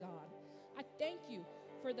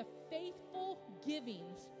for the faithful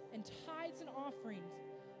givings and tithes and offerings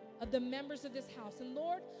of the members of this house. And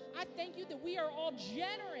Lord, I thank you that we are all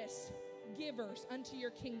generous givers unto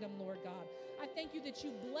your kingdom, Lord God. I thank you that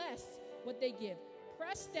you bless what they give,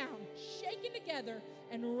 pressed down, shaken together,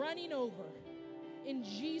 and running over. In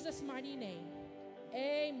Jesus' mighty name,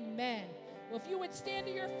 amen. Well, if you would stand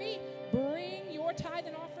to your feet, bring your tithe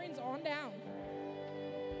and offerings on down.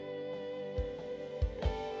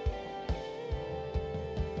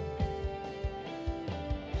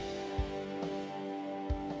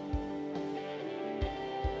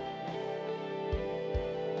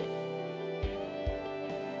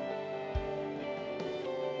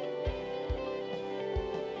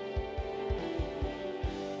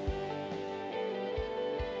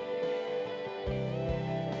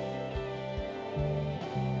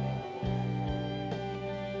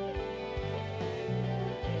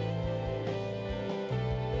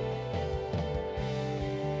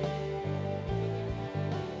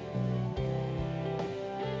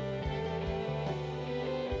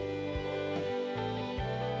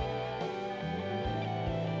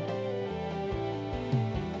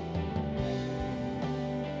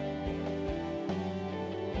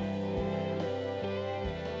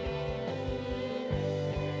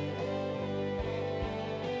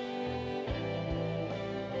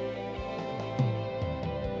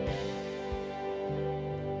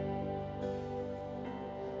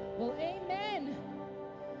 Well, amen.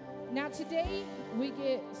 Now today we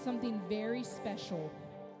get something very special.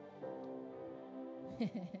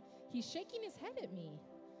 He's shaking his head at me.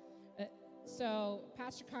 So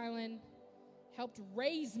Pastor Kylan helped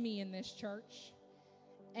raise me in this church,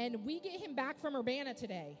 and we get him back from Urbana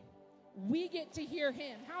today. We get to hear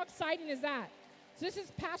him. How exciting is that? So this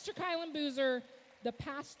is Pastor Kylan Boozer, the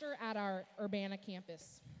pastor at our Urbana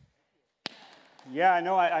campus. Yeah, I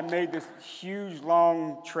know I made this huge,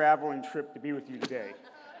 long traveling trip to be with you today.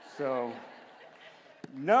 So,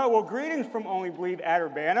 well, greetings from Only Believe at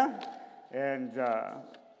Urbana. And,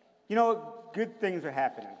 good things are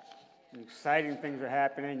happening. Exciting things are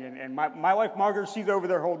happening. And my wife, Margaret, she's over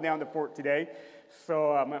there holding down the fort today.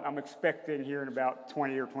 So I'm expecting here in about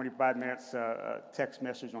 20 or 25 minutes a text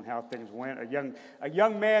message on how things went. A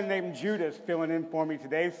young man named Judah is filling in for me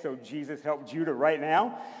today. So Jesus help Judah right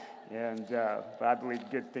now. And but I believe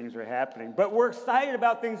good things are happening. But we're excited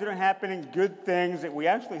about things that are happening, good things, that we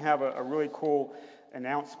actually have a really cool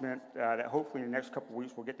announcement that hopefully in the next couple of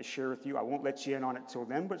weeks we'll get to share with you. I won't let you in on it till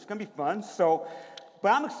then, but it's going to be fun.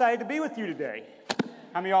 But I'm excited to be with you today.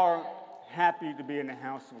 How many of y'all are happy to be in the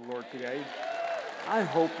house of the Lord today? I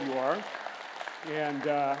hope you are. And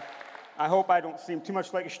I hope I don't seem too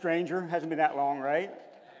much like a stranger. Hasn't been that long, right?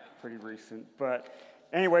 Pretty recent, but...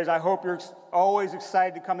 Anyways, I hope you're always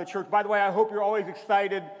excited to come to church. By the way, I hope you're always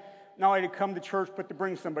excited not only to come to church, but to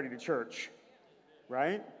bring somebody to church,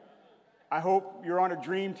 right? I hope you're on a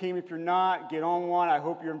dream team. If you're not, get on one. I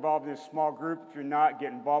hope you're involved in a small group. If you're not,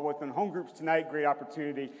 get involved with them. Home groups tonight, great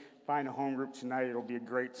opportunity. Find a home group tonight. It'll be a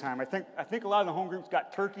great time. I think a lot of the home groups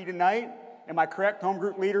got turkey tonight. Am I correct, home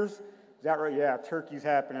group leaders? Is that right? Yeah, turkey's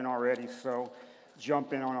happening already, so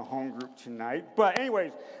jump in on a home group tonight. But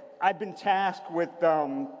anyways, I've been tasked with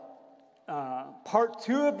part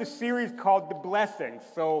 2 of the series called The Blessing.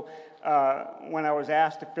 So when I was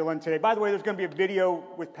asked to fill in today, by the way, there's going to be a video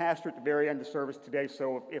with Pastor at the very end of service today.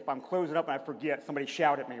 So if I'm closing up and I forget, somebody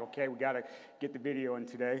shout at me, okay? We got to get the video in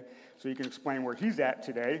today so you can explain where he's at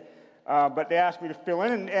today. But they asked me to fill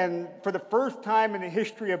in, and for the first time in the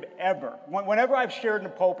history of ever, whenever I've shared in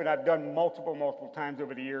the pulpit, I've done multiple times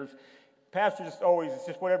over the years, Pastor just always, it's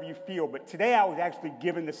just whatever you feel. But today I was actually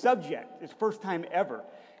given the subject. It's the first time ever.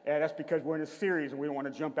 And that's because we're in a series and we don't want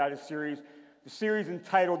to jump out of the series. The series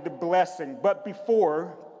entitled The Blessing. But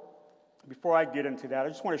before I get into that, I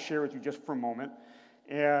just want to share with you just for a moment.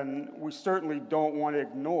 And we certainly don't want to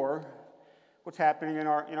ignore what's happening in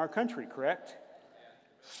our country, correct?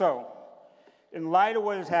 So, in light of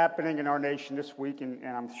what is happening in our nation this week, and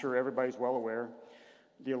I'm sure everybody's well aware,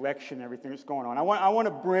 the election, everything that's going on, I want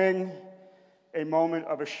to bring a moment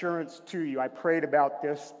of assurance to you. I prayed about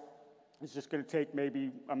this. It's just going to take maybe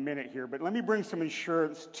a minute here, but let me bring some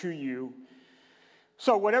assurance to you.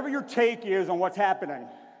 So whatever your take is on what's happening,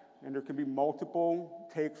 and there can be multiple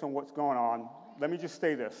takes on what's going on, let me just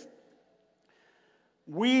say this.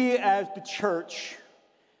 We as the church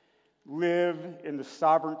live in the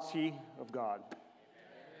sovereignty of God.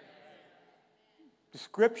 The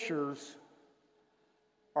scriptures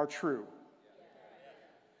are true.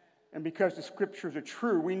 And because the scriptures are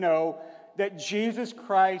true, we know that Jesus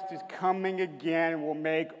Christ is coming again and will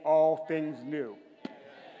make all things new.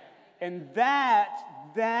 And that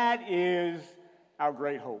is our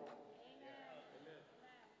great hope.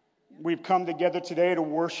 We've come together today to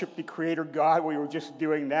worship the Creator God. We were just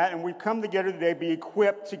doing that. And we've come together today to be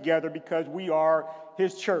equipped together because we are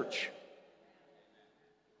His church.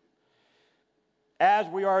 As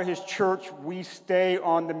we are His church, we stay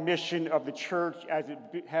on the mission of the church as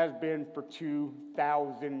it has been for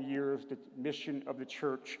 2,000 years. The mission of the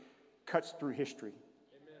church cuts through history.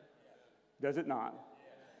 Amen. Does it not?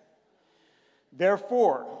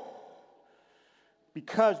 Therefore,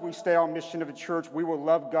 because we stay on mission of the church, we will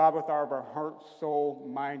love God with all of our heart, soul,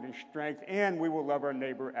 mind, and strength, and we will love our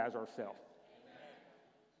neighbor as ourselves.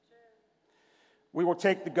 We will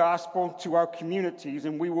take the gospel to our communities,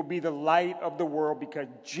 and we will be the light of the world because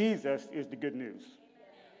Jesus is the good news.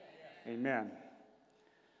 Amen.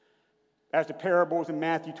 As the parables in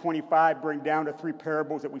Matthew 25 bring down to 3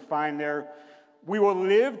 parables that we find there, we will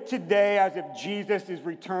live today as if Jesus is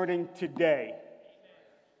returning today.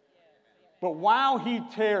 But while He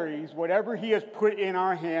tarries, whatever He has put in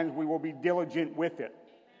our hands, we will be diligent with it.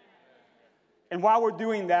 And while we're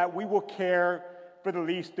doing that, we will care for the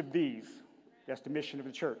least of these. That's the mission of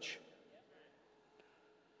the church.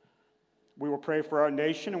 We will pray for our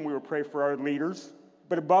nation and we will pray for our leaders.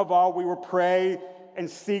 But above all, we will pray and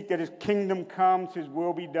seek that His kingdom comes, His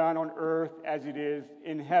will be done on earth as it is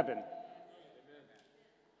in heaven.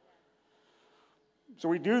 So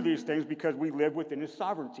we do these things because we live within His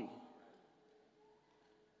sovereignty.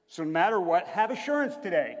 So no matter what, have assurance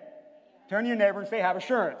today. Turn to your neighbor and say, have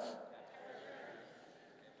assurance.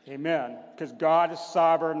 Amen. Because God is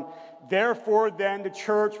sovereign. Therefore, then, the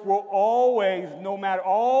church will always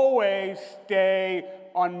stay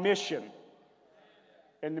on mission.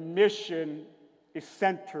 And the mission is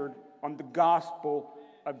centered on the gospel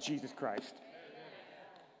of Jesus Christ.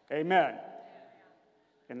 Amen.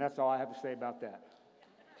 And that's all I have to say about that.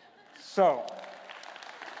 So,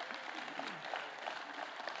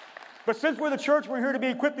 but since we're the church, we're here to be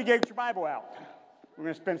equipped to get your Bible out. We're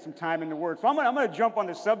going to spend some time in the Word. So I'm going to jump on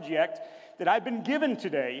the subject that I've been given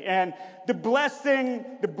today. And the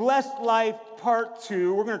blessed life, part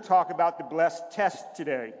 2, we're going to talk about the blessed test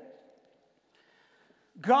today.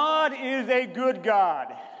 God is a good God.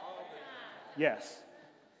 Yes.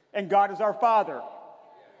 And God is our Father.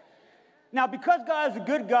 Now, because God is a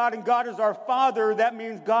good God and God is our Father, that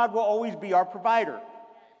means God will always be our provider.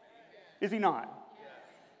 Is He not?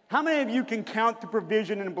 How many of you can count the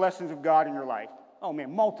provision and blessings of God in your life? Oh,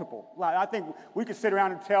 man, multiple. I think we could sit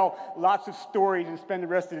around and tell lots of stories and spend the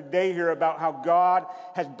rest of the day here about how God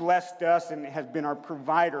has blessed us and has been our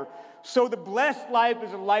provider. So the blessed life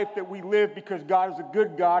is a life that we live because God is a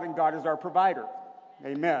good God and God is our provider.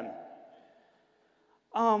 Amen.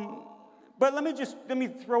 But let me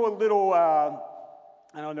throw a little,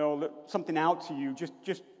 something out to you,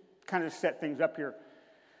 just kind of set things up here.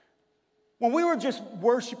 When we were just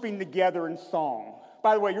worshiping together in song,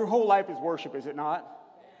 by the way, your whole life is worship, is it not?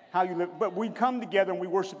 How you live. But we come together and we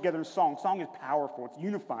worship together in song. Song is powerful. It's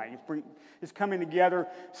unifying. It's coming together,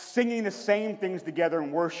 singing the same things together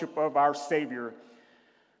in worship of our Savior.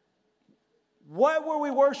 What were we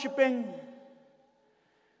worshiping?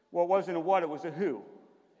 Well, it wasn't a what, it was a who.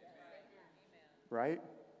 Right?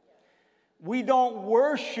 We don't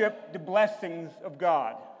worship the blessings of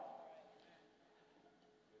God.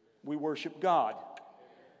 We worship God.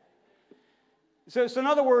 So in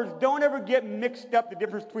other words, don't ever get mixed up the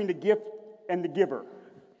difference between the gift and the giver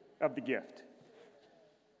of the gift.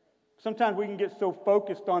 Sometimes we can get so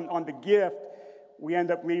focused on the gift, we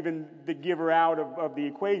end up leaving the giver out of the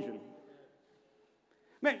equation.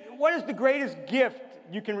 Man, what is the greatest gift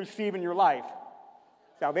you can receive in your life?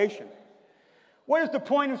 Salvation. What is the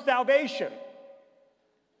point of salvation?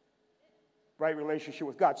 Right relationship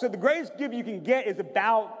with God. So the greatest gift you can get is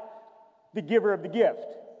about the giver of the gift,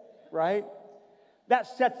 right? That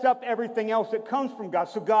sets up everything else that comes from God.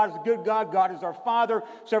 So God is a good God. God is our Father.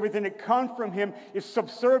 So everything that comes from Him is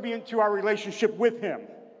subservient to our relationship with Him.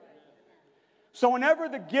 So whenever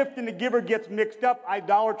the gift and the giver gets mixed up,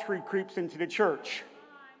 idolatry creeps into the church.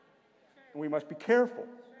 And we must be careful.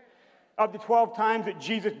 Of the 12 times that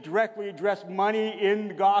Jesus directly addressed money in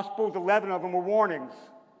the Gospels, 11 of them were warnings.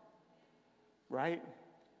 Right?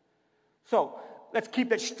 So let's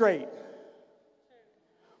keep that straight.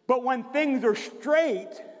 But when things are straight,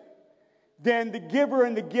 then the giver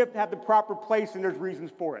and the gift have the proper place and there's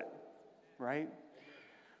reasons for it. Right?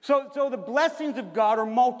 So the blessings of God are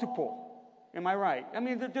multiple. Am I right? I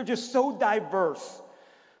mean, they're just so diverse.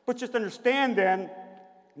 But just understand then,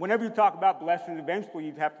 whenever you talk about blessings, eventually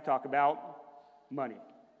you have to talk about money.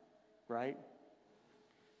 Right?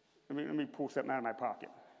 Let me pull something out of my pocket.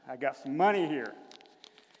 I got some money here.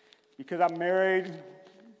 Because I'm married,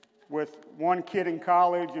 with one kid in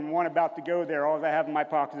college and one about to go there. All I have in my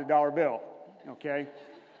pocket is a dollar bill, okay?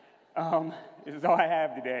 This is all I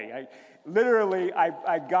have today.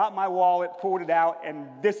 I got my wallet, pulled it out, and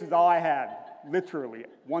this is all I had, literally,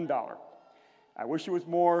 $1. I wish it was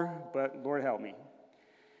more, but Lord help me.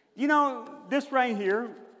 You know, this right here,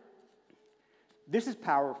 this is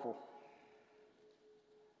powerful.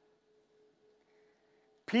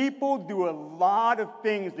 People do a lot of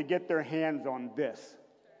things to get their hands on this.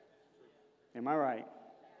 Am I right?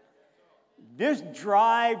 This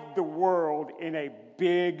drives the world in a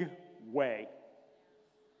big way.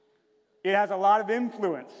 It has a lot of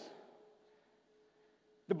influence.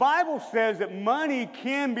 The Bible says that money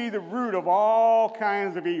can be the root of all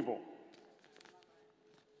kinds of evil.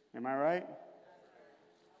 Am I right?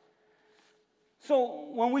 So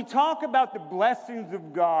when we talk about the blessings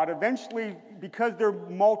of God, eventually, because they're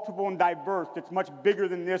multiple and diverse, it's much bigger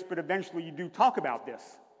than this, but eventually you do talk about this.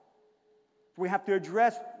 We have to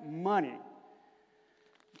address money.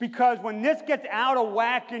 Because when this gets out of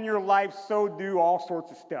whack in your life, so do all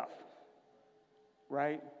sorts of stuff.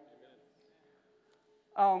 Right?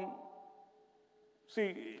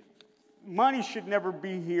 See, money should never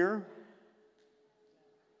be here.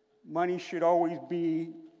 Money should always be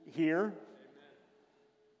here.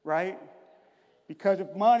 Right? Because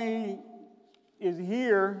if money is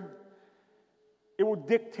here, it will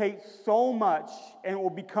dictate so much and it will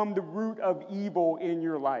become the root of evil in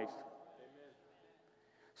your life.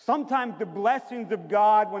 Sometimes the blessings of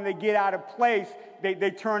God, when they get out of place, they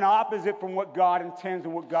turn opposite from what God intends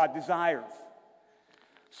and what God desires.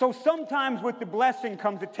 So sometimes with the blessing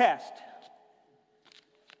comes a test.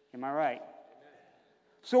 Am I right?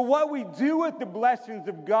 So what we do with the blessings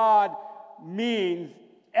of God means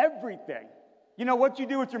everything. You know, what you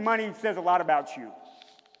do with your money says a lot about you.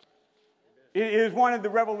 It is one of the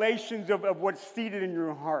revelations of what's seated in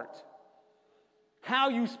your heart. How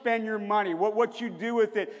you spend your money, what you do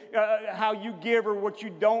with it, how you give or what you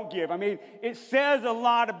don't give. I mean, it says a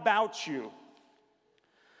lot about you.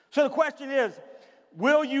 So the question is,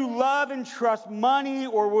 will you love and trust money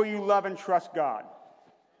or will you love and trust God?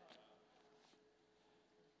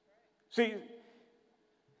 See,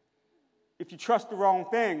 if you trust the wrong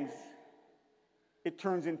things, it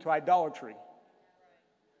turns into idolatry.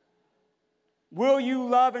 Will you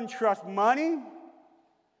love and trust money?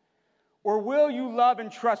 Or will you love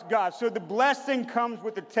and trust God? So the blessing comes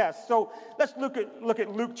with the test. So let's look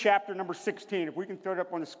at Luke chapter number 16. If we can throw it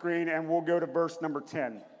up on the screen, and we'll go to verse number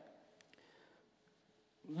 10.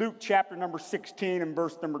 Luke chapter number 16 and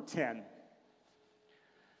verse number 10.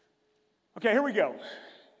 Okay, here we go.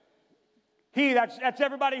 That's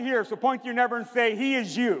everybody here. So point to your neighbor and say, he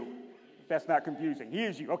is you. If that's not confusing. He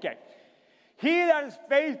is you. Okay. He that is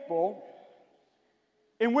faithful,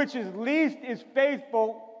 in which is least, is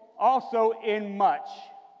faithful also in much.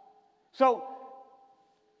 So,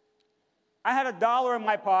 I had $1 in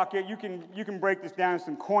my pocket. You can break this down in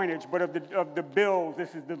some coinage, but of the bills,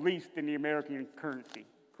 this is the least in the American currency,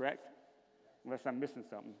 correct? Unless I'm missing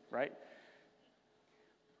something, right?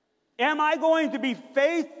 Am I going to be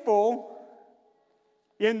faithful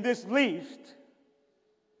in this least,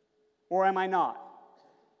 or am I not?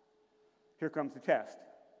 Here comes the test.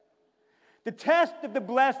 The test of the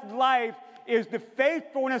blessed life is the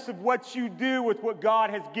faithfulness of what you do with what God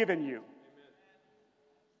has given you.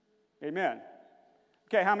 Amen.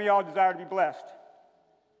 Okay, how many of y'all desire to be blessed?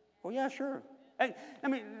 Well, yeah, sure. I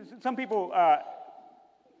mean, some people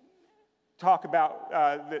talk about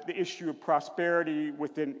the issue of prosperity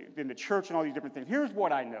within the church and all these different things. Here's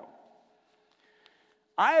what I know.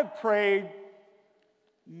 I have prayed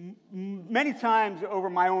many times over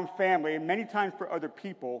my own family and many times for other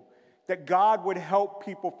people that God would help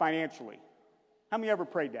people financially. How many ever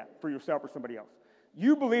prayed that for yourself or somebody else?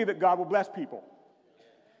 You believe that God will bless people.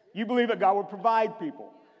 You believe that God will provide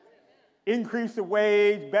people. Increase the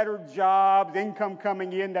wage, better jobs, income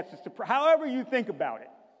coming in. That's just however you think about it.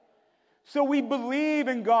 So we believe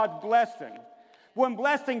in God's blessing. When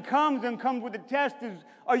blessing comes and comes with a test is,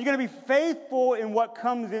 are you going to be faithful in what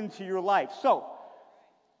comes into your life? So,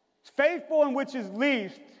 faithful in which is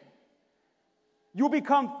least, you'll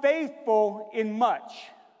become faithful in much,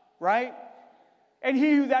 right? And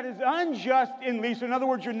he that is unjust in least, in other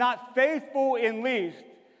words, you're not faithful in least,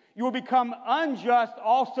 you will become unjust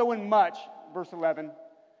also in much. Verse 11.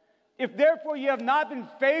 If therefore you have not been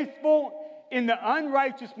faithful in the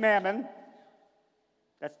unrighteous mammon,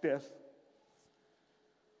 that's this,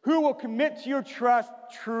 who will commit to your trust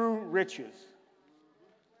true riches?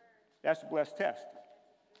 That's the blessed test.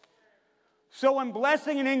 So when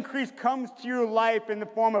blessing and increase comes to your life in the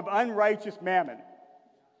form of unrighteous mammon,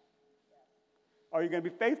 are you going to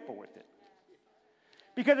be faithful with it?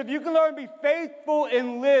 Because if you can learn to be faithful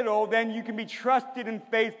in little, then you can be trusted and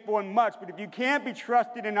faithful in much. But if you can't be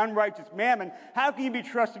trusted in unrighteous mammon, how can you be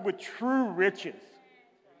trusted with true riches?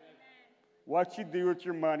 What you do with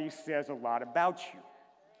your money says a lot about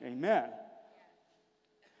you. Amen.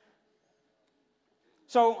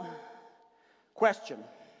 So, question.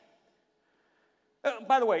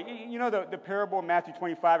 By the way, you know the parable of Matthew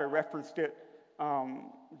 25, I referenced it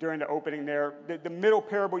during the opening there. The middle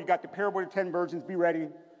parable, you got the parable of the 10 virgins, be ready.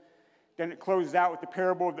 Then it closes out with the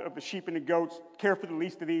parable of the sheep and the goats, care for the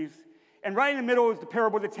least of these. And right in the middle is the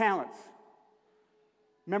parable of the talents.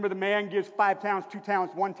 Remember, the man gives 5 talents, 2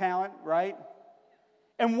 talents, 1 talent, right?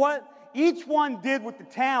 And what each one did with the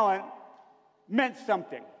talent meant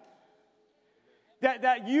something.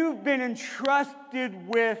 That you've been entrusted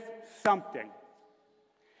with something.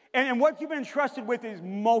 And what you've been entrusted with is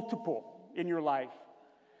multiple in your life.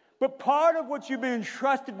 But part of what you've been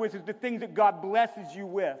entrusted with is the things that God blesses you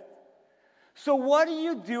with. So what are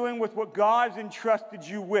you doing with what God's entrusted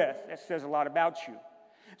you with? That says a lot about you.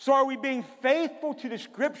 So are we being faithful to the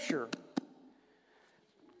Scripture?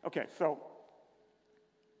 Okay, so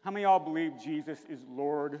how many of y'all believe Jesus is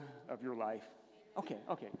Lord of your life? Okay.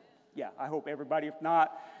 Yeah, I hope everybody. If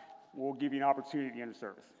not, we'll give you an opportunity at the end of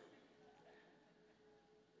service.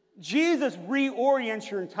 Jesus reorients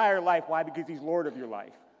your entire life. Why? Because he's Lord of your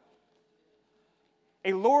life.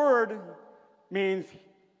 A Lord means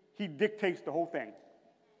he dictates the whole thing.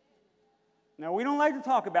 Now, we don't like to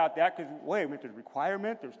talk about that because, wait a minute, there's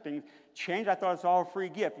requirement, there's things change. I thought it's all a free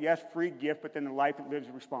gift. Yes, free gift, but then the life that lives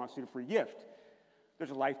in response to the free gift.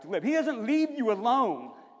 There's a life to live. He doesn't leave you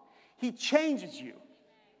alone. He changes you.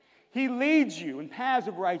 He leads you in paths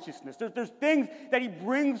of righteousness. There's things that he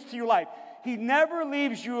brings to your life. He never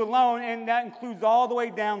leaves you alone, and that includes all the way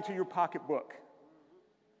down to your pocketbook.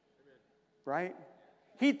 Right?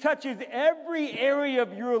 He touches every area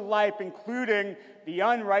of your life, including the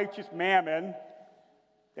unrighteous mammon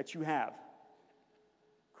that you have.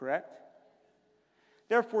 Correct?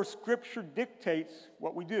 Therefore, Scripture dictates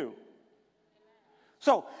what we do.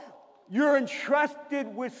 So, you're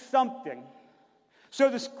entrusted with something. So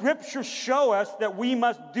the Scriptures show us that we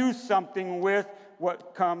must do something with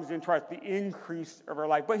what comes in trust, the increase of our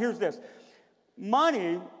life. But here's this.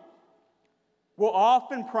 Money will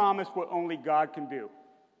often promise what only God can do.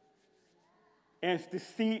 And it's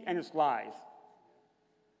deceit and it's lies.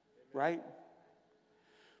 Right?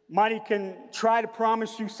 Money can try to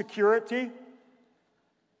promise you security.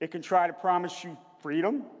 It can try to promise you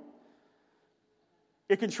freedom.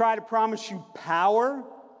 It can try to promise you power.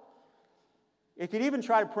 It can even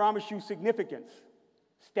try to promise you significance,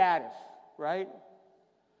 status, right?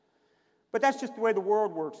 But that's just the way the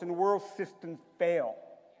world works, and the world systems fail.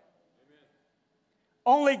 Amen.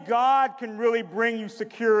 Only God can really bring you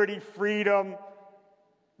security, freedom,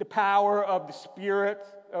 the power of the Spirit,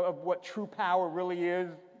 of what true power really is.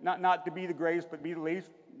 Not to be the greatest, but be the least.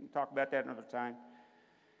 We'll talk about that another time.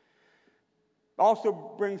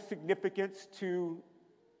 Also brings significance to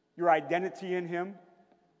your identity in Him.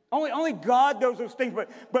 Only God does those things,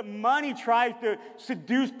 but money tries to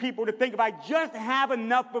seduce people to think if I just have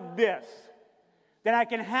enough of this, then I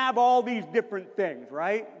can have all these different things,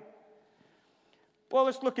 right? Well,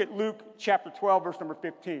 let's look at Luke chapter 12, verse number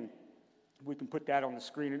 15. We can put that on the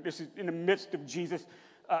screen. And this is in the midst of Jesus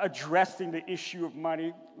addressing the issue of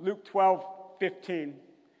money. Luke 12, 15.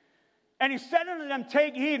 And he said unto them,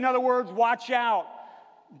 take heed, in other words, watch out.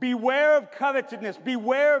 Beware of covetousness.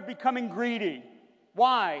 Beware of becoming greedy.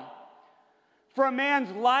 Why? For a man's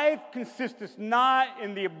life consisteth not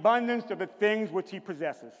in the abundance of the things which he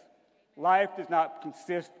possesses. Life does not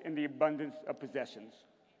consist in the abundance of possessions.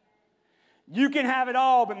 You can have it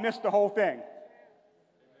all, but miss the whole thing.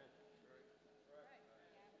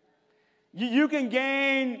 You can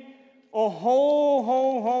gain a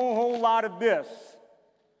whole lot of this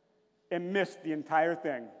and miss the entire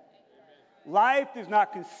thing. Life does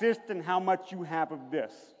not consist in how much you have of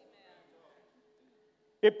this.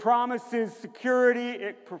 It promises security,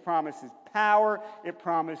 it promises power, it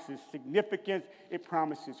promises significance, it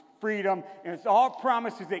promises freedom, and it's all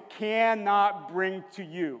promises it cannot bring to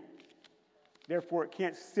you. Therefore, it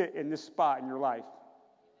can't sit in this spot in your life.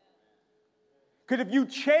 Because if you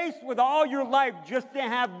chase with all your life just to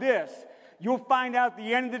have this, you'll find out at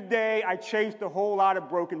the end of the day, I chased a whole lot of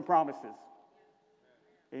broken promises.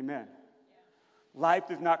 Amen. Life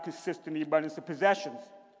does not consist in the abundance of possessions.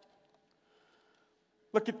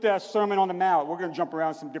 Look at the Sermon on the Mount. We're going to jump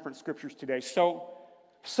around some different scriptures today. So,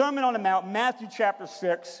 Sermon on the Mount, Matthew chapter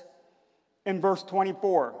 6 and verse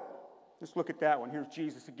 24. Let's look at that one. Here's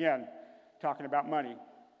Jesus again talking about money.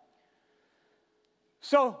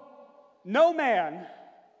 So, no man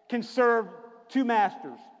can serve two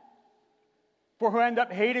masters, for who end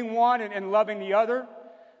up hating one and loving the other,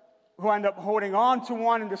 who end up holding on to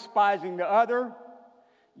one and despising the other.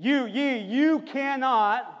 You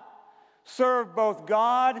cannot serve both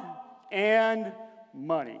God and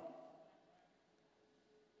money.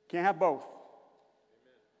 Can't have both.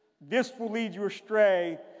 This will lead you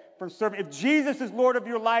astray from serving. If Jesus is Lord of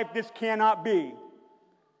your life, this cannot be.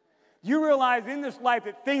 You realize in this life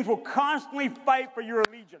that things will constantly fight for your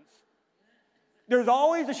allegiance. There's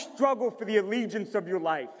always a struggle for the allegiance of your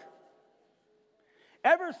life.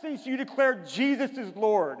 Ever since you declared Jesus is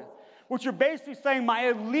Lord, what you're basically saying, my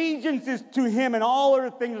allegiance is to him and all other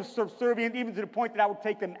things are subservient, even to the point that I will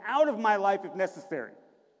take them out of my life if necessary,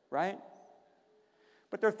 right?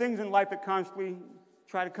 But there are things in life that constantly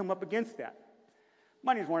try to come up against that.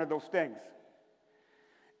 Money is one of those things.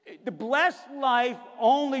 The blessed life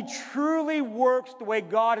only truly works the way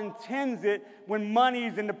God intends it when money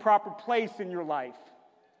is in the proper place in your life.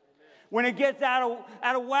 When it gets out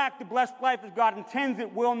of whack, the blessed life as God intends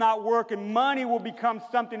it will not work, and money will become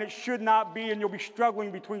something it should not be, and you'll be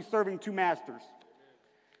struggling between serving two masters.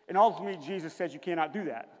 And ultimately, Jesus says you cannot do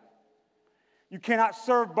that. You cannot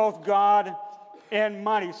serve both God and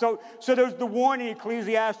money. So there's the warning in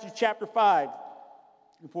Ecclesiastes chapter 5.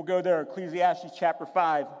 If we'll go there, Ecclesiastes chapter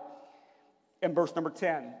 5 and verse number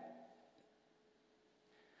 10.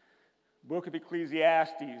 Book of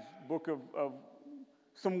Ecclesiastes, book of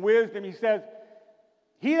some wisdom. He says,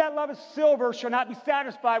 he that loveth silver shall not be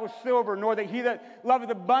satisfied with silver, nor that he that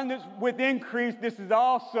loveth abundance with increase. This is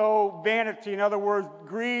also vanity. In other words,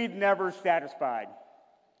 greed never satisfied.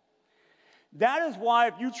 That is why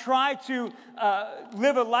if you try to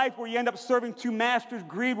live a life where you end up serving two masters,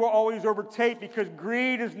 greed will always overtake, because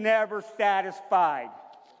greed is never satisfied.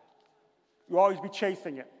 You'll always be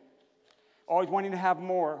chasing it, always wanting to have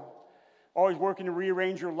more, always working to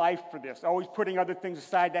rearrange your life for this, always putting other things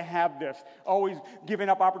aside to have this, always giving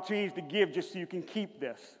up opportunities to give just so you can keep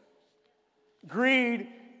this. Greed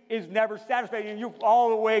is never satisfied. And all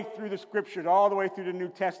the way through the scriptures, all the way through the New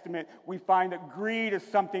Testament, we find that greed is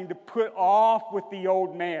something to put off with the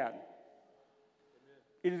old man.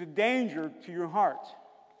 It is a danger to your heart.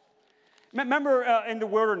 Remember in the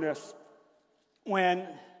wilderness when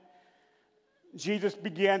Jesus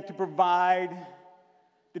began to provide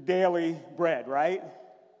the daily bread, right?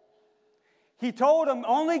 He told them,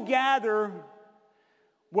 only gather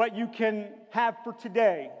what you can have for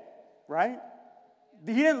today, right?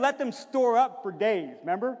 He didn't let them store up for days,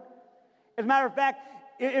 remember? As a matter of fact,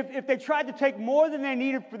 if they tried to take more than they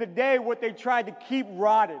needed for the day, what they tried to keep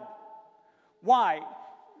rotted. Why?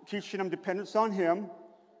 Teaching them dependence on him,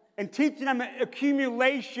 and teaching them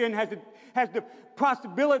accumulation has the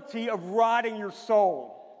possibility of rotting your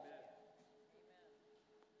soul.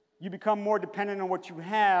 You become more dependent on what you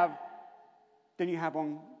have than you have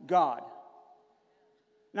on God.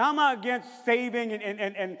 Now, I'm not against saving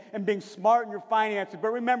and being smart in your finances,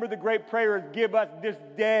 but remember the great prayer is, give us this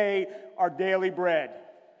day our daily bread.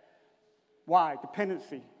 Why?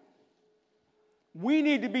 Dependency. We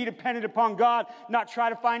need to be dependent upon God, not try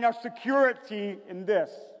to find our security in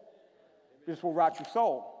this. This will rot your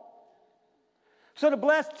soul. So the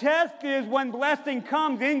blessed test is, when blessing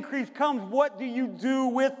comes, increase comes, what do you do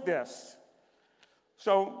with this?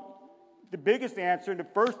 So the biggest answer, and the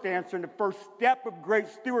first answer, and the first step of great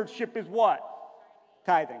stewardship is what?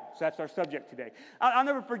 Tithing. So that's our subject today. I'll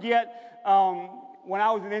never forget when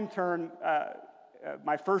I was an intern,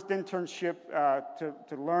 my first internship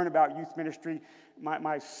to learn about youth ministry. After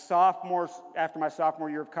my sophomore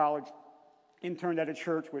year of college, interned at a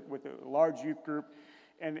church with a large youth group,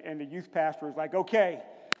 and the youth pastor was like, okay,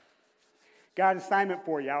 got an assignment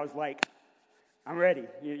for you. I was like, I'm ready.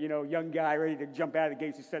 Young guy ready to jump out of the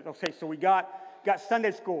gates. He said, okay, so we got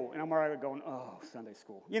Sunday school. And I'm already going, oh, Sunday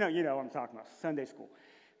school. You know what I'm talking about, Sunday school.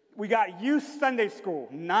 We got youth Sunday school,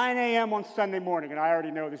 9 a.m. on Sunday morning. And I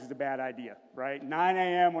already know this is a bad idea, right? 9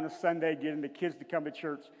 a.m. on a Sunday, getting the kids to come to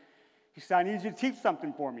church. He said, I need you to teach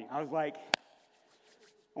something for me. I was like,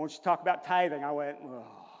 I want you to talk about tithing. I went, oh.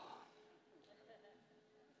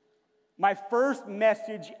 My first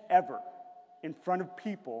message ever in front of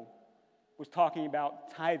people was talking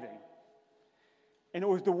about tithing. And it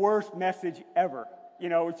was the worst message ever.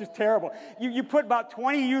 It's just terrible. You put about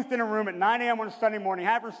 20 youth in a room at 9 a.m. on a Sunday morning,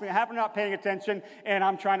 half are not paying attention, and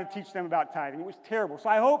I'm trying to teach them about tithing. It was terrible. So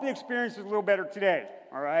I hope the experience is a little better today,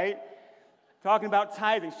 all right? Talking about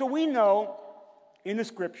tithing. So we know in the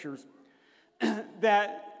scriptures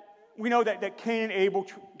that Cain and Abel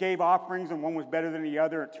gave offerings, and one was better than the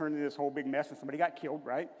other. It turned into this whole big mess, and somebody got killed,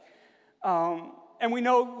 right? And we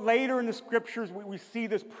know later in the scriptures, we see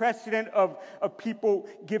this precedent of people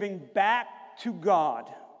giving back to God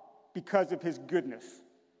because of his goodness,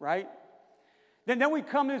 right? Then we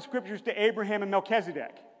come to the scriptures to Abraham and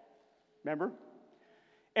Melchizedek, remember?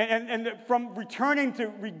 And from returning to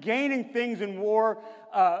regaining things in war,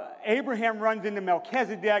 Abraham runs into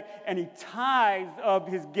Melchizedek and he tithes of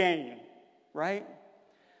his gain, right?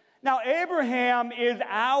 Now, Abraham is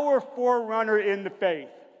our forerunner in the faith,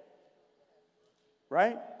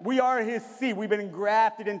 right? We are his seed. We've been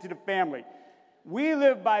engrafted into the family. We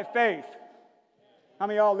live by faith. How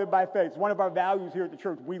many of y'all live by faith? It's one of our values here at the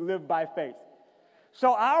church. We live by faith.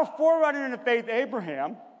 So our forerunner in the faith,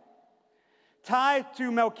 Abraham, tithed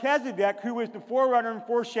to Melchizedek, who is the forerunner and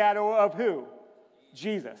foreshadow of who?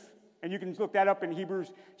 Jesus. And you can look that up in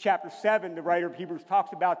Hebrews chapter 7. The writer of Hebrews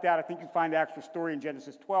talks about that. I think you find the actual story in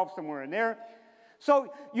Genesis 12 somewhere in there.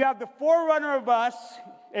 So you have the forerunner of us,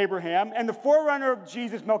 Abraham, and the forerunner of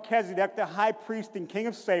Jesus, Melchizedek, the high priest and king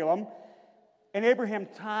of Salem. And Abraham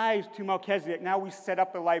tithes to Melchizedek. Now we set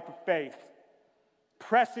up the life of faith.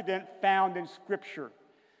 Precedent found in Scripture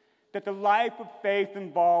that the life of faith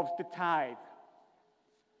involves the tithe.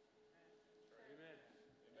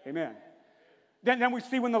 Amen. Then we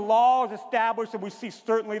see when the law is established, and we see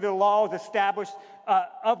certainly the law is established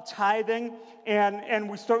of tithing, and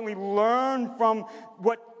we certainly learn from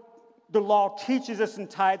what the law teaches us in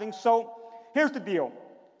tithing. So here's the deal.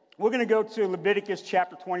 We're going to go to Leviticus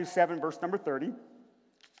chapter 27, verse number 30.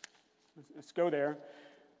 Let's go there.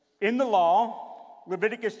 In the law,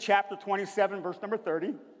 Leviticus chapter 27, verse number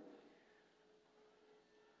 30.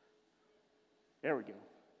 There we go.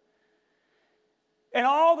 And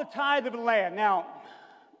all the tithe of the land. Now,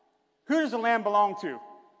 who does the land belong to?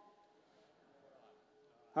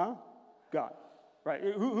 Huh? God. Right.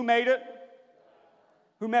 Who made it?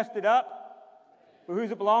 Who messed it up? Well, who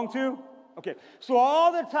does it belong to? Okay. So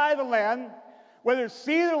all the tithe of the land, whether it's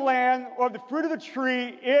seed of the land or the fruit of the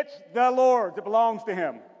tree, it's the Lord's. It belongs to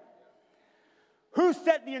him. Who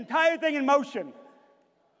set the entire thing in motion?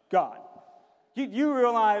 God. You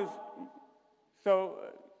realize, so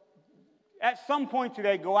at some point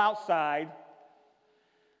today, go outside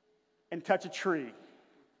and touch a tree.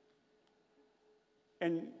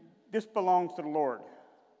 And this belongs to the Lord.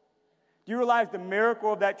 Do you realize the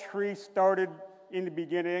miracle of that tree started in the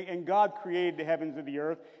beginning, and God created the heavens and the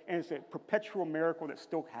earth, and it's a perpetual miracle that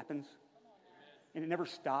still happens, and it never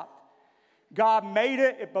stopped. God made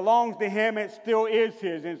it, it belongs to him, and it still is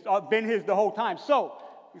his, and it's been his the whole time. So,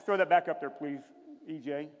 you throw that back up there, please,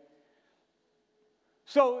 EJ.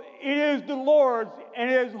 So, it is the Lord's,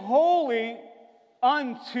 and it is holy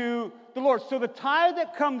unto the Lord. So, the tithe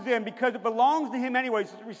that comes in, because it belongs to him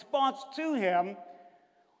anyways, it's a response to him,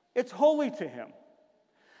 it's holy to him.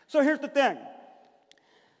 So, here's the thing.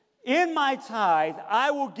 In my tithe,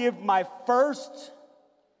 I will give my first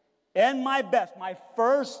and my best, my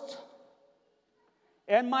first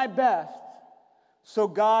and my best, so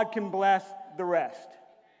God can bless the rest.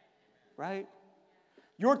 Right?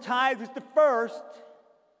 Your tithe is the first,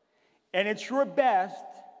 and it's your best.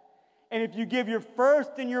 And if you give your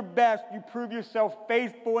first and your best, you prove yourself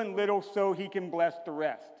faithful in little so he can bless the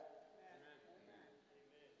rest.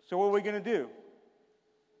 So what are we going to do?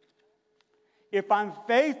 If I'm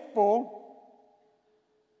faithful,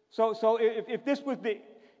 so if this was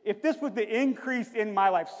the increase in my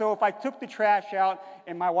life, so if I took the trash out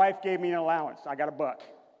and my wife gave me an allowance, I got $1.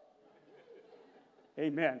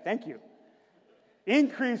 Amen. Thank you.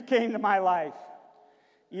 Increase came to my life.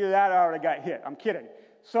 Either that or I would have got hit. I'm kidding.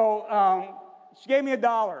 So she gave me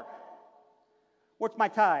 $1. What's my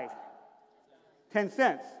tithe? 10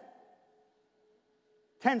 cents.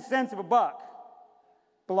 10 cents of $1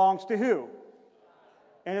 belongs to who?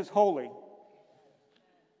 And it's holy.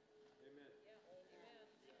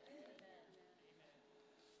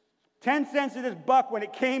 10 cents of this $1, when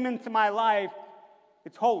it came into my life,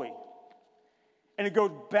 it's holy. And it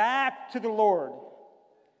goes back to the Lord.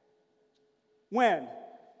 When?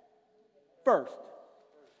 First.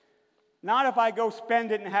 Not if I go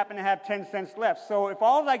spend it and happen to have 10 cents left. So if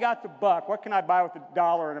all I got's $1, what can I buy with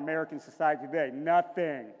 $1 in American society today?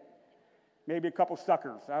 Nothing. Maybe a couple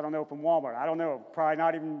suckers. I don't know, from Walmart. I don't know. Probably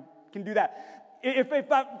not even can do that. If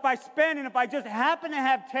I spend and if I just happen to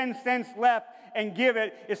have 10 cents left and give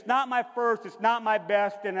it, it's not my first, it's not my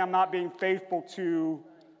best, and I'm not being faithful to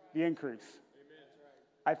the increase.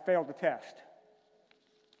 I failed the test.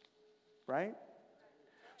 Right?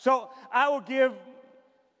 So I will give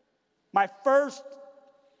my first,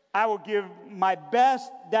 I will give my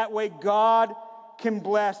best. That way God can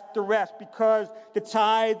bless the rest, because the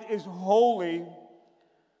tithe is holy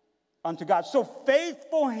unto God. So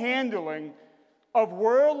faithful handling of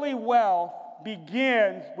worldly wealth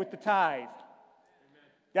begins with the tithe.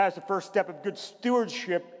 That is the first step of good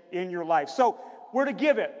stewardship in your life. So we're to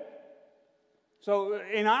give it. So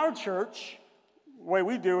in our church, the way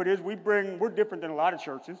we do it is we're different than a lot of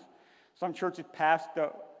churches. Some churches pass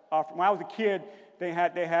the offering. When I was a kid, they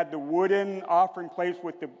had the wooden offering plates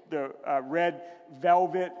with the red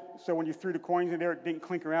velvet, so when you threw the coins in there, it didn't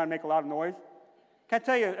clink around and make a lot of noise. Can I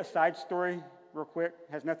tell you a side story real quick?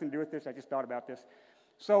 It has nothing to do with this. I just thought about this.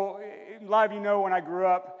 So a lot of you know when I grew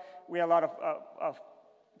up, we had a lot of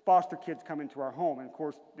foster kids come into our home. And, of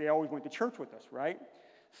course, they always went to church with us, right?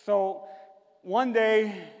 So one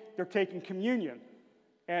day they're taking communion.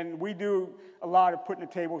 And we do a lot of putting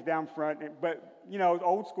the tables down front. But, you know,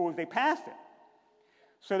 old school is they pass it.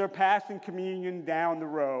 So they're passing communion down the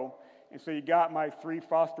row. And so you got my 3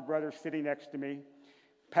 foster brothers sitting next to me.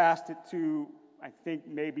 Passed it to, I think,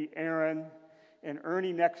 maybe Aaron. And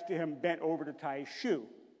Ernie next to him bent over to tie his shoe.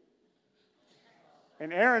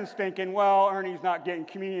 And Aaron's thinking, well, Ernie's not getting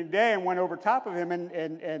communion today, and went over top of him,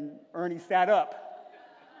 and Ernie sat up.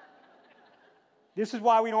 This is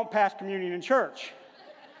why we don't pass communion in church.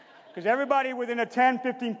 Because everybody within a 10,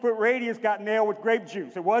 15-foot radius got nailed with grape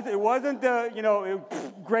juice. It wasn't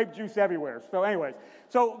grape juice everywhere. So anyways,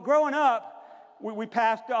 so growing up, we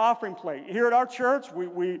passed the offering plate. Here at our church,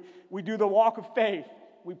 we do the walk of faith.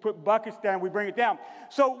 We put buckets down, we bring it down.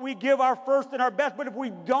 So we give our first and our best. But if we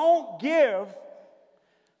don't give,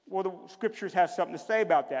 well, the scriptures have something to say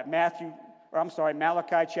about that.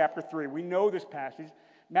 Malachi chapter 3. We know this passage.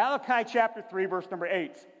 Malachi chapter 3, verse number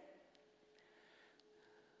 8.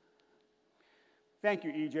 Thank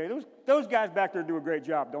you, EJ. Those guys back there do a great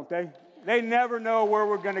job, don't they? They never know where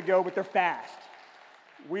we're going to go, but they're fast.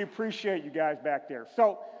 We appreciate you guys back there.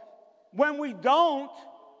 So when we don't,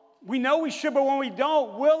 we know we should, but when we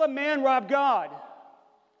don't, will a man rob God?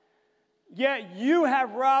 Yet you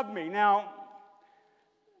have robbed me. Now,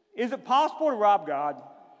 is it possible to rob God?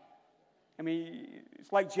 I mean,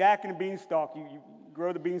 it's like Jack and the beanstalk. You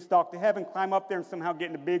grow the beanstalk to heaven, climb up there, and somehow get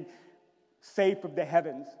in the big safe of the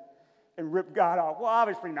heavens and rip God off. Well,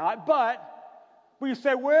 obviously not. But you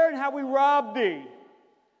say, where and how we robbed thee?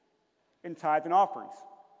 In tithes and offerings.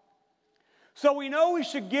 So we know we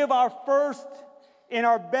should give our first and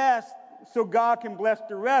our best so God can bless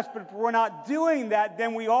the rest. But if we're not doing that,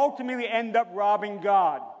 then we ultimately end up robbing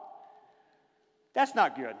God. That's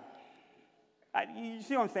not good. You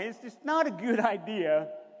see what I'm saying? It's just not a good idea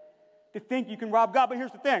to think you can rob God. But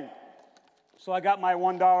here's the thing. So I got my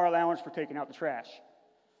 $1 allowance for taking out the trash.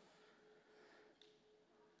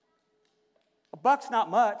 $1's not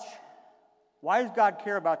much. Why does God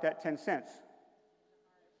care about that 10 cents?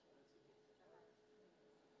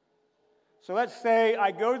 So let's say I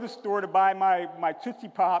go to the store to buy my Tootsie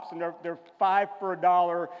Pops, and they're 5 for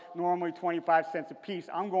 $1, normally 25 cents a piece.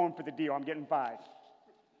 I'm going for the deal. I'm getting 5.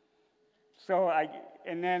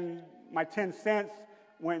 And then my 10 cents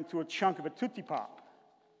went into a chunk of a Tootsie Pop.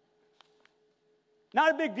 Not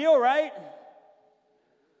a big deal, right?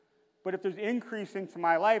 But if there's increase into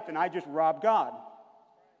my life, then I just robbed God.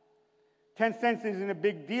 10 cents isn't a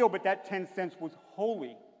big deal, but that 10 cents was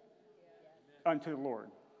holy unto the Lord.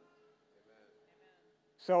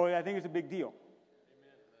 So I think it's a big deal.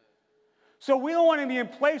 So we don't want to be in a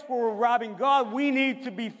place where we're robbing God. We need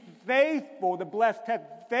to be faithful, the blessed have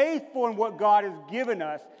faithful in what God has given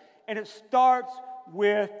us. And it starts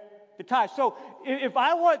with the tithe. So if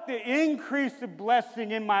I want the increase of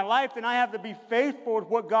blessing in my life, then I have to be faithful with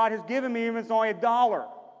what God has given me, even if it's only $1.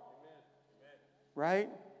 Right?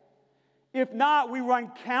 If not, we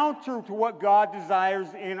run counter to what God desires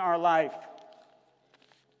in our life.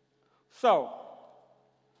 So,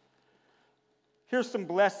 here's some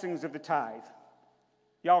blessings of the tithe.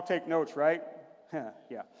 Y'all take notes, right?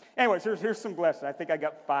 Yeah. Anyways, here's some blessings. I think I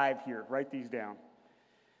got 5 here. Write these down.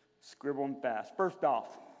 Scribble them fast. First off,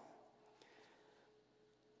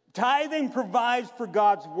 tithing provides for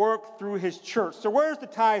God's work through his church. So where does the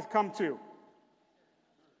tithe come to?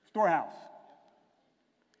 Storehouse.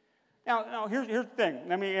 Now here's the thing.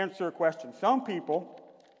 Let me answer a question. Some people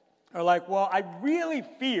are like, well, I really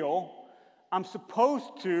feel I'm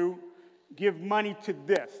supposed to give money to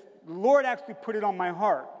this. The Lord actually put it on my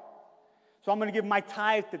heart. So I'm going to give my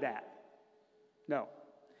tithe to that. No.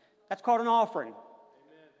 That's called an offering.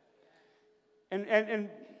 Amen. And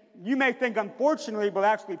you may think unfortunately, but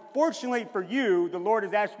actually fortunately for you, the Lord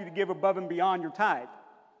has asked you to give above and beyond your tithe.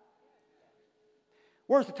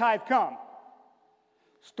 Where's the tithe come?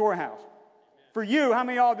 Storehouse. Amen. For you, how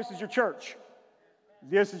many of y'all, this is your church?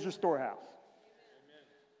 This is your storehouse.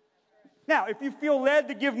 Now, if you feel led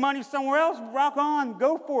to give money somewhere else, rock on,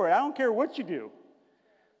 go for it. I don't care what you do.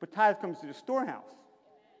 But tithe comes to the storehouse.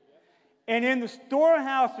 And in the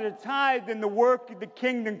storehouse of the tithe, then the work of the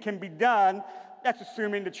kingdom can be done. That's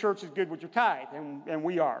assuming the church is good with your tithe, and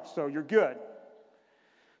we are, so you're good.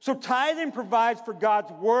 So tithing provides for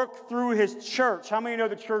God's work through his church. How many know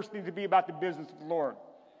the church needs to be about the business of the Lord?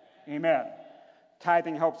 Amen.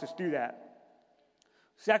 Tithing helps us do that.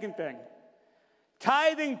 Second thing,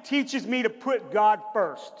 tithing teaches me to put God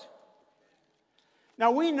first.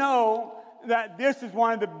 Now we know that this is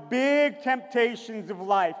one of the big temptations of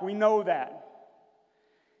life. We know that.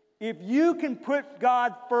 If you can put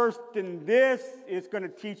God first in this, it's going to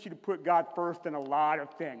teach you to put God first in a lot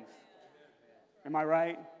of things. Am I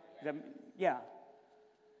right? Yeah.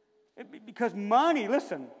 Because money,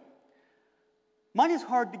 listen, money is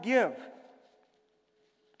hard to give.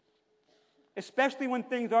 Especially when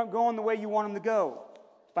things aren't going the way you want them to go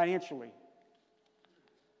financially.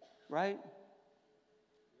 Right?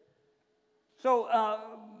 So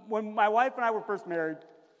when my wife and I were first married,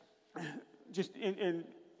 just in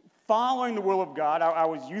following the will of God, I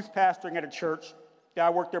was youth pastoring at a church.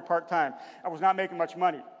 I worked there part-time. I was not making much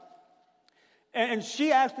money. And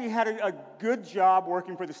she actually had a good job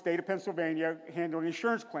working for the state of Pennsylvania handling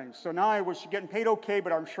insurance claims. So not only was she getting paid okay,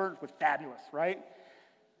 but our insurance was fabulous, right?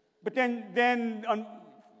 But then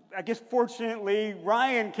I guess fortunately,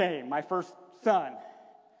 Ryan came, my first son.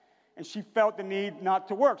 And she felt the need not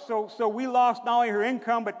to work. So we lost not only her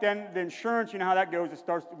income, but then the insurance, you know how that goes.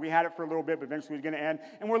 We had it for a little bit, but eventually it was going to end.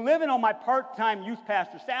 And we're living on my part-time youth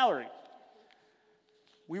pastor salary.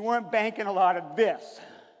 We weren't banking a lot of this.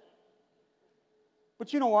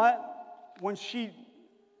 But you know what? When she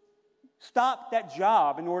stopped that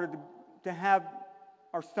job in order to have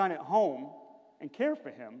our son at home and care for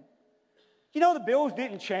him, you know the bills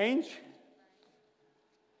didn't change.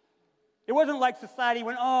 It wasn't like society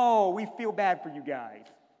went, oh, we feel bad for you guys.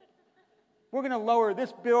 We're going to lower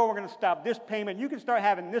this bill. We're going to stop this payment. You can start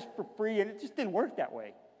having this for free. And it just didn't work that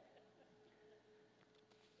way.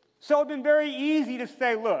 So it's been very easy to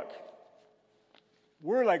say, look,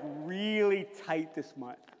 we're like really tight this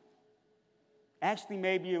month. Actually,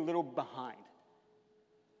 maybe a little behind.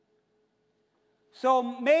 So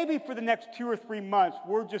maybe for the next 2 or 3 months,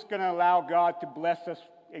 we're just going to allow God to bless us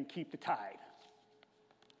and keep the tithe.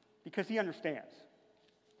 Because he understands.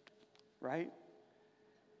 Right?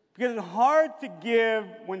 Because it's hard to give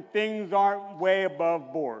when things aren't way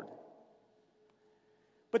above board.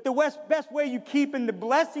 But the best way you keep in the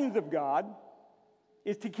blessings of God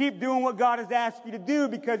is to keep doing what God has asked you to do,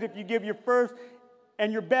 because if you give your first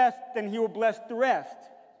and your best, then he will bless the rest.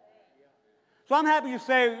 So I'm happy to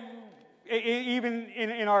say, even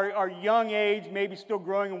in our young age, maybe still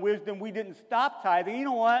growing in wisdom, we didn't stop tithing. You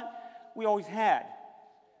know what? We always had.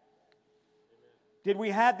 Did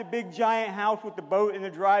we have the big giant house with the boat in the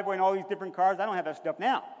driveway and all these different cars? I don't have that stuff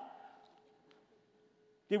now.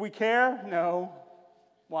 Did we care? No.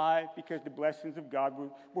 Why? Because the blessings of God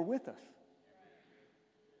were with us.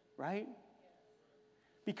 Right?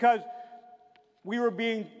 Because we were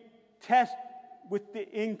being tested with the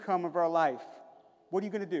income of our life. What are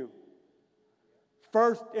you going to do?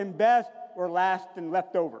 First and best, or last and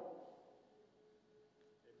left over?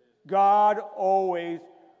 God always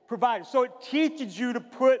provided. So it teaches you to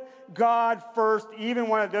put God first, even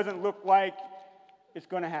when it doesn't look like it's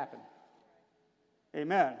going to happen.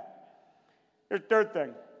 Amen. Here's the third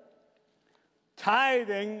thing.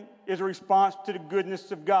 Tithing is a response to the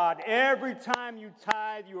goodness of God. Every time you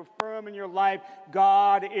tithe, you affirm in your life,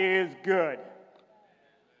 God is good.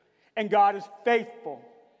 And God is faithful.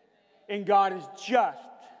 And God is just.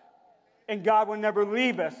 And God will never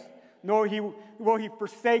leave us, nor will he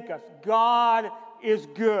forsake us. God is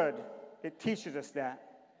good. It teaches us that.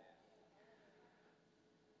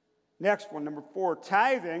 Next one, number 4.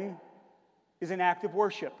 Tithing is an act of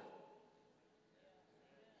worship.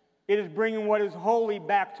 It is bringing what is holy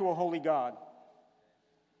back to a holy God.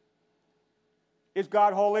 Is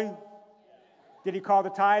God holy? Did he call the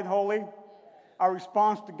tithe holy? Our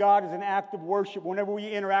response to God is an act of worship. Whenever we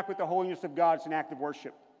interact with the holiness of God, it's an act of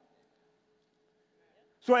worship.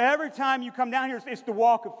 So every time you come down here, it's the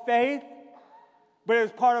walk of faith, but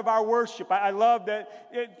it's part of our worship. I love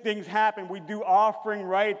that things happen. We do offering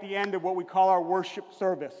right at the end of what we call our worship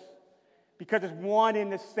service, because it's one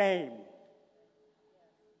and the same.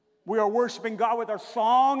 We are worshiping God with our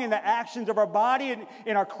song and the actions of our body, and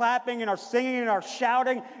in our clapping and our singing and our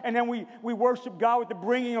shouting, and then we worship God with the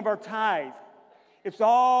bringing of our tithe. It's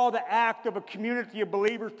all the act of a community of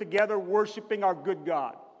believers together worshiping our good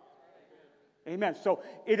God. Amen. So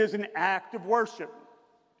it is an act of worship.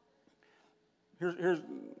 Here's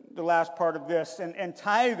the last part of this. And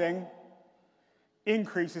tithing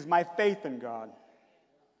increases my faith in God.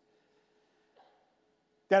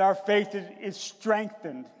 that our faith is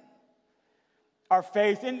strengthened. Our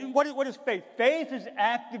faith, and what is faith? Faith is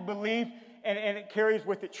active belief, and it carries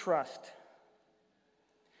with it trust.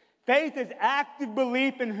 Faith is active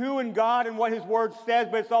belief in who and God and what His Word says,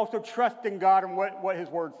 but it's also trust in God and what His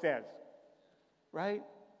Word says. Right?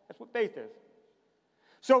 That's what faith is.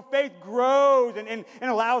 So faith grows and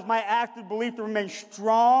allows my active belief to remain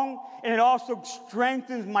strong, and it also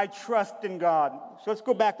strengthens my trust in God. So let's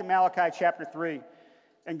go back to Malachi chapter 3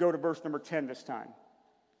 and go to verse number 10 this time.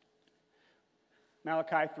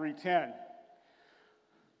 Malachi 3:10.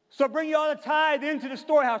 So bring ye all the tithe into the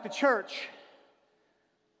storehouse, the church.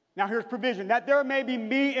 Now here's provision. That there may be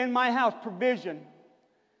meat in my house, provision.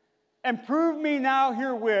 And prove me now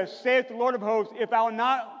herewith, saith the Lord of hosts, if I will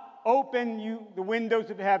not open you the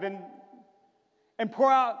windows of heaven and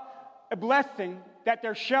pour out a blessing, that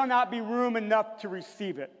there shall not be room enough to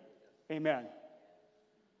receive it. Amen.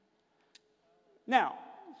 Now,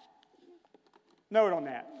 note on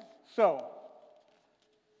that. So,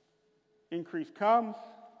 increase comes,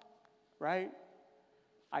 right?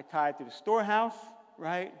 I tithe to the storehouse,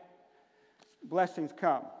 right? Blessings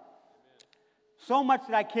come. So much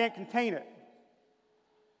that I can't contain it.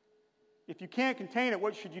 If you can't contain it,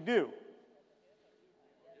 what should you do?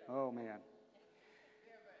 Oh, man.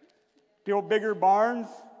 Build bigger barns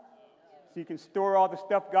so you can store all the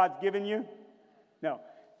stuff God's given you? No.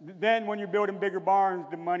 Then when you're building bigger barns,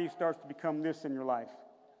 the money starts to become this in your life.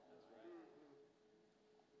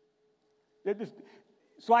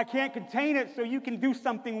 So I can't contain it, so you can do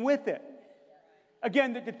something with it.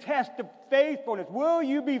 Again, the test of faithfulness. Will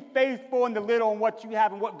you be faithful in the little and what you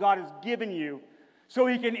have and what God has given you so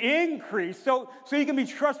He can increase, so you can be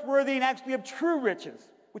trustworthy and actually have true riches,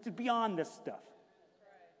 which is beyond this stuff.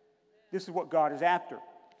 This is what God is after.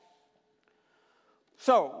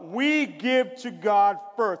 So, we give to God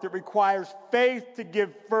first. It requires faith to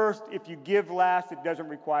give first. If you give last, it doesn't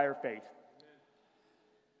require faith.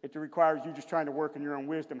 It requires you just trying to work in your own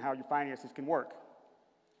wisdom how your finances can work.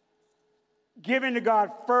 Giving to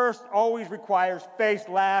God first always requires faith.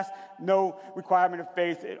 Last, no requirement of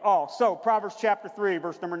faith at all. So, Proverbs chapter 3,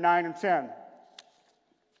 verse number 9 and 10.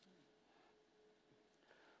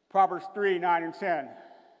 Proverbs 3, 9 and 10.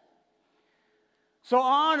 So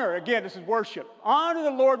honor, again, this is worship. Honor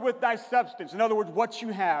the Lord with thy substance. In other words, what you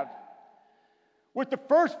have. With the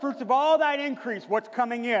first fruits of all thine increase, what's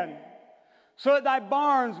coming in. So that thy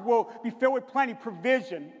barns will be filled with plenty,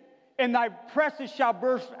 provision. And thy presses shall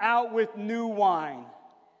burst out with new wine.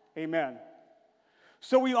 Amen.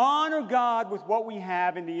 So we honor God with what we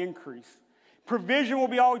have in the increase. Provision will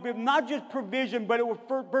be always be, not just provision, but it will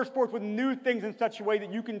burst forth with new things in such a way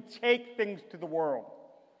that you can take things to the world.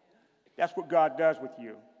 That's what God does with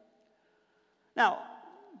you. Now,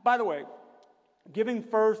 by the way, giving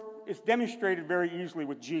first is demonstrated very easily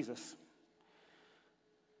with Jesus.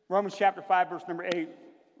 Romans chapter 5, verse number 8,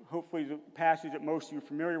 hopefully is a passage that most of you are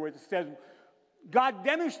familiar with. It says, God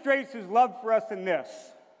demonstrates His love for us in this.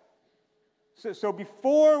 So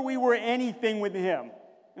before we were anything with Him,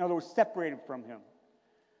 in other words, separated from Him,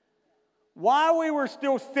 while we were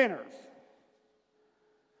still sinners,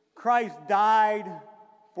 Christ died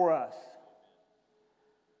for us.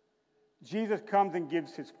 Jesus comes and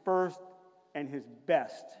gives His first and His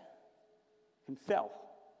best, Himself.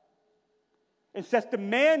 It sets the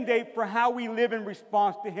mandate for how we live in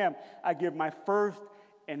response to Him. I give my first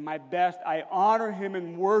and my best. I honor Him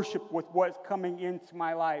in worship with what's coming into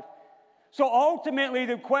my life. So ultimately,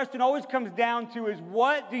 the question always comes down to is,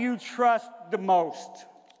 what do you trust the most?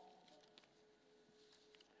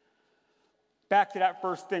 Back to that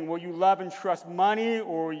first thing. Will you love and trust money,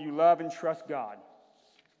 or will you love and trust God?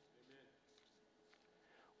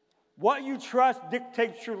 What you trust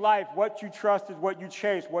dictates your life. What you trust is what you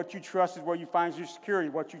chase. What you trust is where you find your security.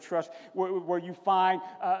 What you trust, where you find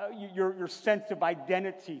your sense of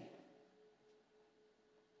identity.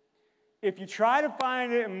 If you try to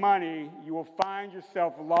find it in money, you will find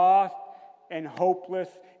yourself lost and hopeless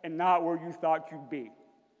and not where you thought you'd be.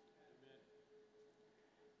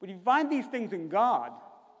 But if you find these things in God,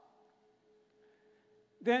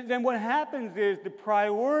 then what happens is the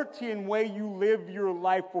priority and way you live your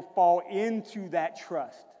life will fall into that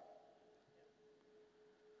trust.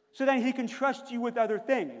 So then He can trust you with other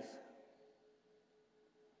things.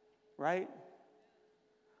 Right?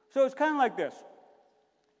 So it's kind of like this.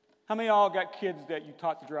 How many of y'all got kids that you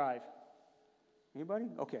taught to drive? Anybody?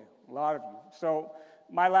 Okay, a lot of you. So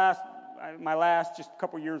my last, just a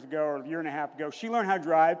couple years ago, or a year and a half ago, she learned how to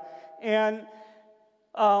drive, and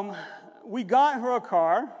we got her a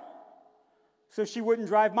car so she wouldn't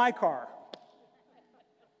drive my car.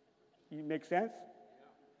 Make sense?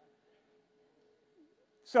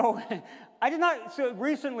 So so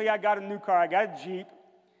recently I got a new car. I got a Jeep.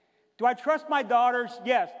 Do I trust my daughters?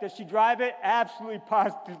 Yes. Does she drive it? Absolutely,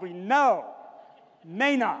 positively, no.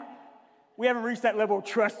 May not. We haven't reached that level of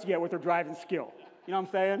trust yet with her driving skill. You know what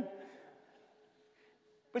I'm saying?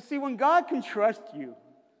 But see, when God can trust you,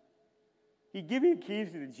 He gives you the keys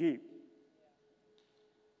to the Jeep.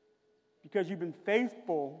 Because you've been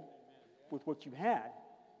faithful with what you had.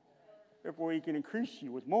 Therefore, He can increase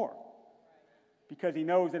you with more. Because He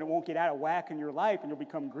knows that it won't get out of whack in your life and you'll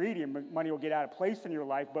become greedy and money will get out of place in your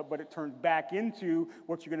life, but it turns back into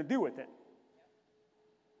what you're going to do with it.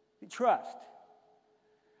 You trust.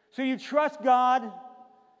 So you trust God,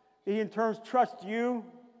 He in turn trusts you,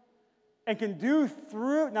 and can do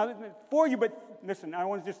through, now for you, but listen, I don't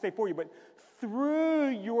want to just say for you, but through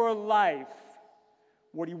your life,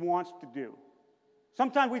 what He wants to do.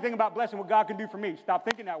 Sometimes we think about blessing, what God can do for me. Stop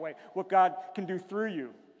thinking that way. What God can do through you.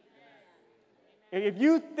 If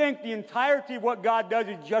you think the entirety of what God does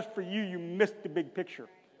is just for you, you missed the big picture.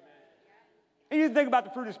 And you think about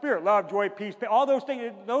the fruit of the Spirit, love, joy, peace, all those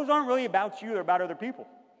things, those aren't really about you, they're about other people.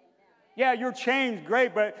 Yeah, you're changed,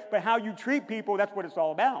 great, but how you treat people, that's what it's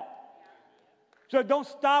all about. So don't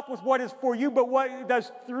stop with what is for you, but what it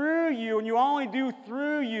does through you, and you only do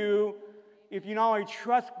through you if you not only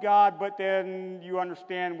trust God, but then you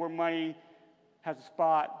understand where money has a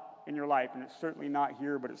spot in your life, and it's certainly not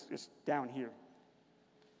here, but it's down here.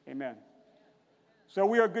 Amen. So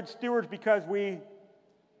we are good stewards because we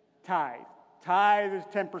tithe. Tithe is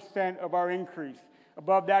 10% of our increase.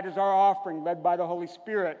 Above that is our offering led by the Holy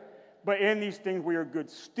Spirit. But in these things, we are good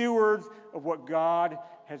stewards of what God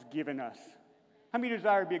has given us. How many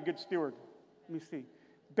desire to be a good steward? Let me see.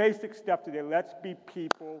 Basic stuff today. Let's be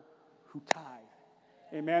people who tithe.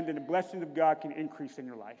 Amen. Then the blessings of God can increase in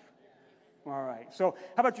your life. All right. So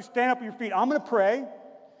how about you stand up on your feet? I'm going to pray.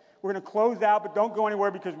 We're going to close out, but don't go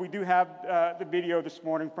anywhere because we do have the video this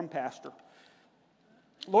morning from Pastor.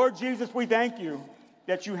 Lord Jesus, we thank you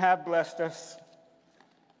that you have blessed us.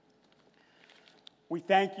 We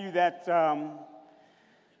thank you that,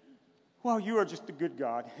 you are just a good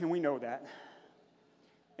God, and we know that.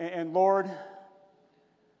 And Lord,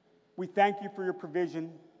 we thank you for your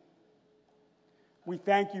provision. We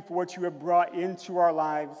thank you for what you have brought into our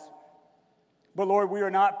lives. But Lord, we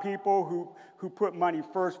are not people who put money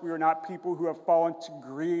first. We are not people who have fallen to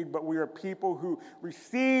greed, but we are people who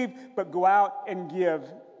receive but go out and give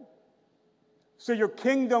so your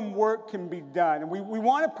kingdom work can be done. And we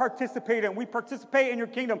want to participate, and we participate in your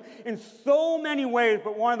kingdom in so many ways,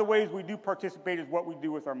 but one of the ways we do participate is what we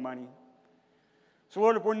do with our money. So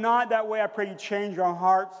Lord, if we're not that way, I pray you change our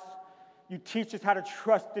hearts. You teach us how to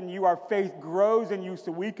trust in you. Our faith grows in you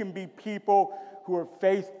so we can be people who are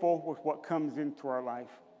faithful with what comes into our life.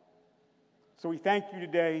 So we thank you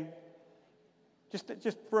today.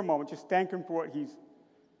 Just for a moment, just thank him for what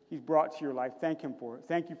he's brought to your life. Thank him for it.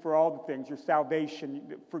 Thank you for all the things, your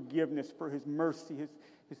salvation, forgiveness, for his mercy,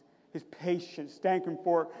 his patience. Thank him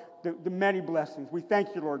for the many blessings. We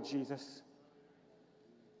thank you, Lord Jesus.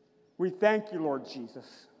 We thank you, Lord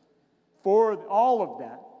Jesus, for all of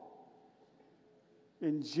that.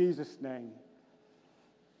 In Jesus' name.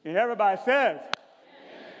 And everybody says, amen.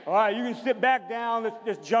 All right, you can sit back down. Let's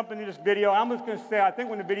just jump into this video. I'm just going to say, I think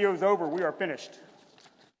when the video is over, we are finished.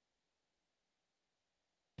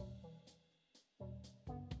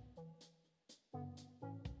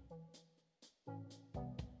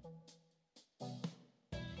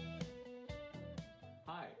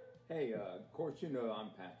 Hi. Hey, of course, you know I'm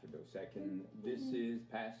Pastor Dosek, and this is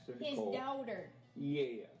Pastor Nicole. His daughter.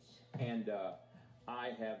 Yes. And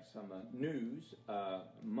I have some news.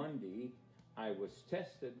 Monday, I was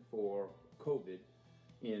tested for COVID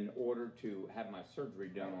in order to have my surgery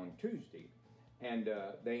done on Tuesday. And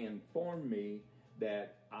they informed me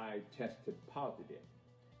that I tested positive.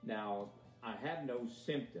 Now, I had no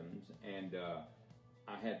symptoms, and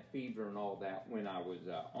I had fever and all that when I was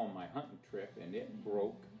on my hunting trip, and it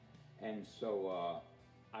broke. And so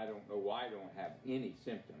I don't know why I don't have any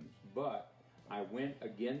symptoms, but I went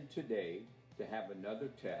again today to have another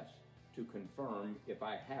test to confirm if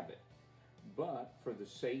I have it. But for the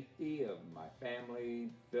safety of my family,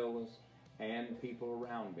 Phyllis, and people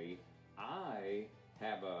around me, I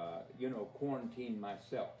have quarantined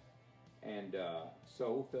myself. And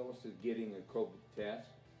so Phyllis is getting a COVID test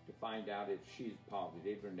to find out if she's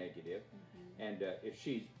positive or negative. Mm-hmm. And if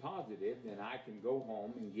she's positive, then I can go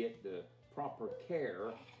home and get the proper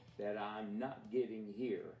care that I'm not getting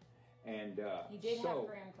here. And you did have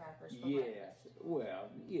graham crackers for breakfast. Well,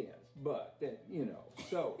 yes, but that,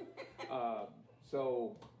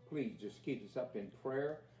 so please just keep us up in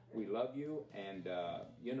prayer. We love you, and,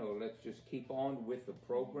 let's just keep on with the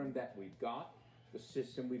program that we've got, the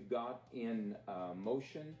system we've got in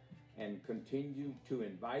motion, and continue to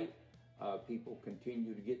invite. People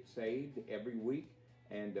continue to get saved every week,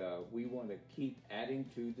 and we want to keep adding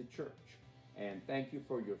to the church. And thank you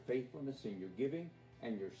for your faithfulness and your giving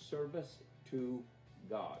and your service to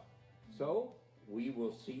God. So we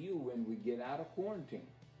will see you when we get out of quarantine.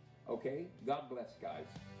 Okay? God bless, guys.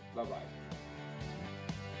 Bye-bye.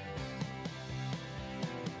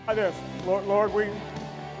 This, Lord,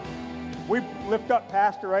 we lift up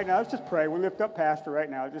Pastor right now. Let's just pray. We lift up Pastor right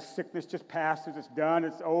now. This sickness just passes. It's done.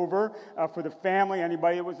 It's over. For the family,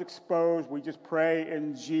 anybody that was exposed, we just pray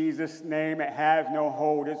in Jesus' name. It has no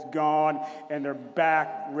hold. It's gone, and they're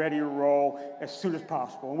back, ready to roll as soon as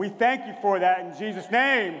possible. And we thank you for that in Jesus'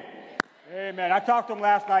 name. Amen. I talked to him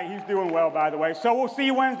last night. He's doing well, by the way. So we'll see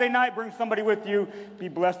you Wednesday night. Bring somebody with you. Be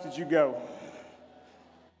blessed as you go.